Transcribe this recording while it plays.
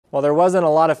Well, there wasn't a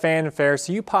lot of fanfare,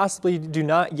 so you possibly do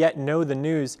not yet know the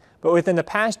news, but within the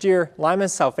past year,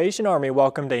 Lima's Salvation Army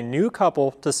welcomed a new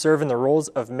couple to serve in the roles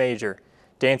of Major.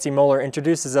 Dancy Moeller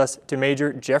introduces us to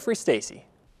Major Jeffrey Stacy.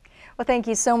 Well, thank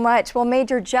you so much. Well,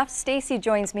 Major Jeff Stacy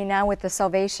joins me now with the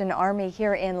Salvation Army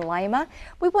here in Lima.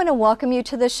 We want to welcome you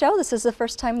to the show. This is the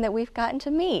first time that we've gotten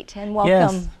to meet, and welcome.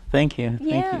 Yes, thank you.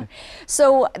 Yeah. Thank you.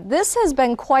 So this has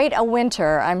been quite a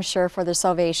winter, I'm sure, for the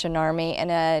Salvation Army in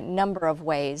a number of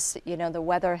ways. You know, the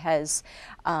weather has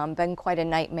been quite a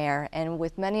nightmare, and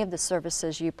with many of the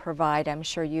services you provide, I'm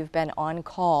sure you've been on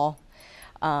call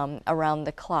around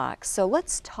the clock. So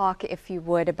let's talk, if you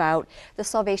would, about the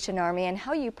Salvation Army and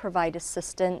how you provide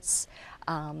assistance,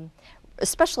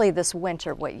 especially this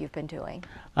winter, what you've been doing.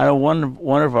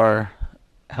 One of our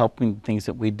helping things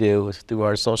that we do is through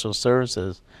our social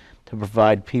services to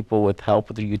provide people with help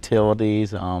with their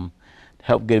utilities, to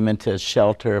help get them into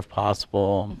shelter if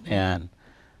possible, and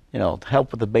you know, to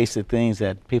help with the basic things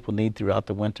that people need throughout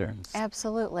the winter.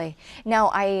 Absolutely. Now,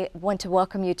 I want to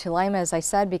welcome you to Lima, as I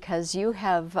said, because you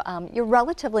have, you're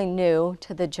relatively new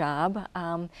to the job.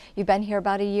 You've been here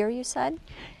about a year, you said?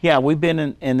 Yeah, we've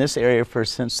been in this area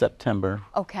since September.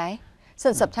 Okay.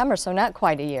 Since September, so not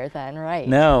quite a year then, right?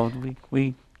 No,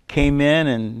 we came in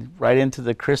and right into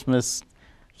the Christmas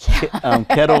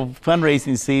kettle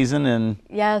fundraising season, and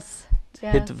yes.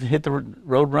 Hit the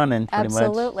road running pretty much.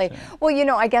 Absolutely. So. Well, you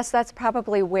know, I guess that's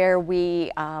probably where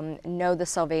we know the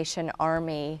Salvation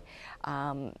Army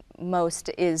most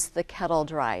is the kettle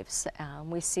drives.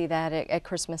 We see that at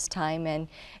Christmas time, and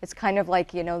it's kind of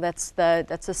like, you know, that's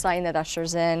the sign that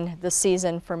ushers in the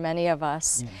season for many of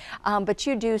us. Yeah. But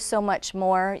you do so much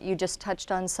more. You just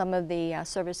touched on some of the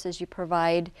services you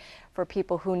provide for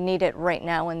people who need it right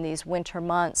now in these winter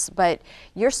months, but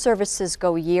your services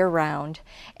go year-round.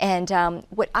 And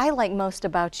what I like most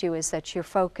about you is that you're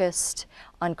focused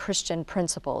on Christian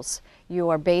principles. You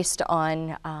are based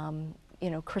on you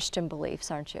know, Christian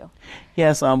beliefs, aren't you?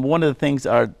 Yes, one of the things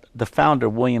the founder,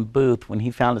 William Booth, when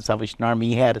he founded Salvation Army,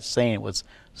 he had a saying, it was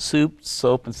soup,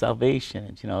 soap, and salvation.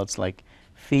 And, you know, it's like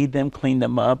feed them, clean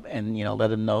them up, and, you know, let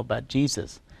them know about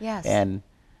Jesus. Yes. And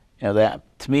you know, that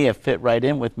to me, it fit right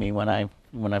in with me when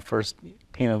I first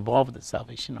became involved with the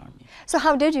Salvation Army. So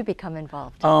how did you become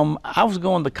involved? I was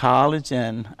going to college,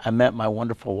 and I met my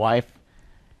wonderful wife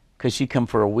because she come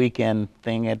for a weekend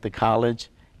thing at the college,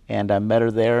 and I met her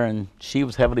there, and she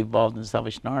was heavily involved in the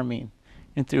Salvation Army.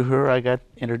 And through her, I got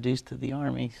introduced to the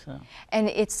Army. So. And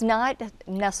it's not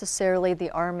necessarily the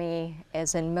Army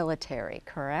as in military,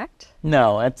 correct?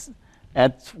 No,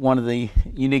 that's one of the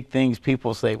unique things.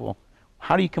 People say, well,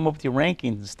 how do you come up with your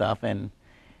rankings and stuff? And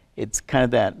it's kind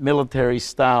of that military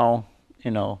style,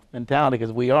 you know, mentality,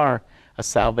 because we are a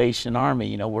Salvation Army.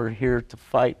 You know, we're here to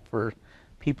fight for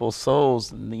people's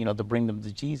souls and, you know, to bring them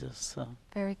to Jesus. So.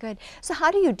 Very good. So how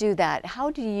do you do that?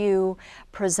 How do you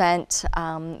present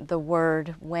the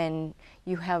word when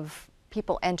you have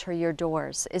people enter your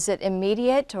doors? Is it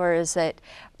immediate, or is it,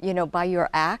 you know, by your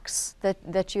acts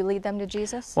that you lead them to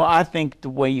Jesus? Well, I think the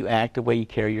way you act, the way you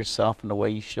carry yourself, and the way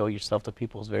you show yourself to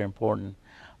people is very important.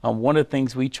 One of the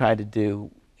things we try to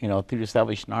do, you know, through the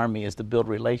Salvation Army is to build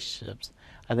relationships.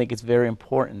 I think it's very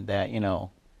important that, you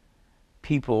know,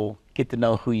 people get to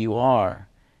know who you are,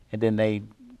 and then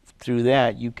through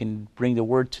that, you can bring the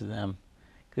word to them.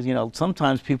 Because, you know,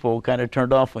 sometimes people kind of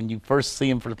turned off when you first see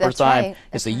them for the first time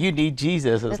and say, you need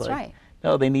Jesus. It's like,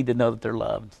 no, they need to know that they're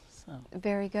loved. So.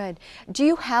 Very good. Do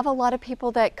you have a lot of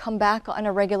people that come back on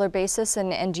a regular basis,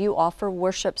 and do you offer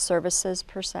worship services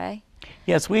per se?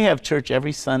 Yes, we have church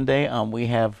every Sunday. We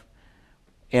have,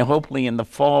 and hopefully in the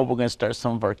fall, we're going to start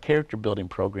some of our character building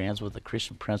programs with the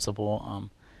Christian Principle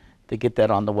to get that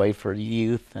on the way for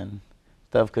youth and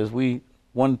stuff. Because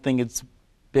one thing that's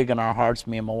big in our hearts,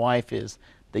 me and my wife, is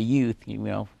the youth, you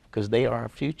know, because they are our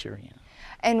future. You know.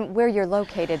 And where you're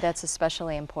located, that's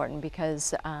especially important,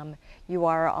 because you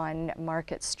are on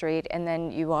Market Street, and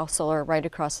then you also are right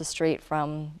across the street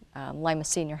from Lima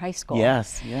Senior High School.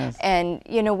 Yes, yes. And,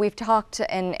 you know, we've talked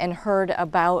and heard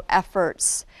about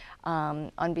efforts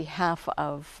on behalf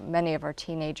of many of our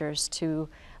teenagers to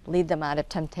lead them out of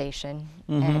temptation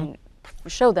and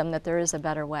show them that there is a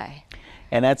better way.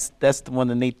 And that's one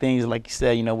of the neat things. Like you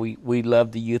said, you know, we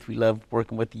love the youth. We love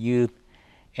working with the youth,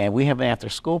 and we have an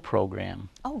after-school program.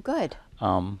 Oh, good.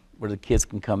 Where the kids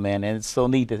can come in, and it's so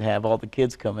neat to have all the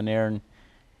kids come in there, and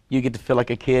you get to feel like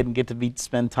a kid and get to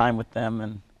spend time with them.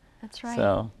 And that's right.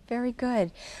 So. Very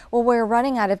good. Well, we're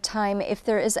running out of time. If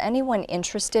there is anyone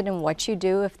interested in what you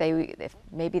do, if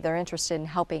maybe they're interested in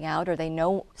helping out, or they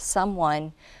know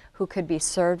someone who could be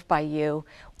served by you,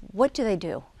 what do they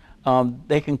do?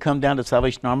 They can come down to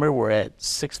Salvation Army. We're at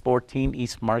 614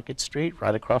 East Market Street,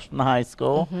 right across from the high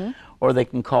school. Or they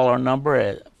can call our number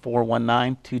at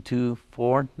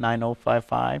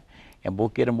 419-224-9055, and we'll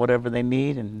get them whatever they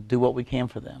need and do what we can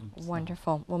for them.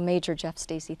 Wonderful. Well, Major Jeff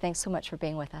Stacy, thanks so much for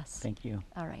being with us. Thank you.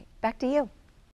 All right, back to you.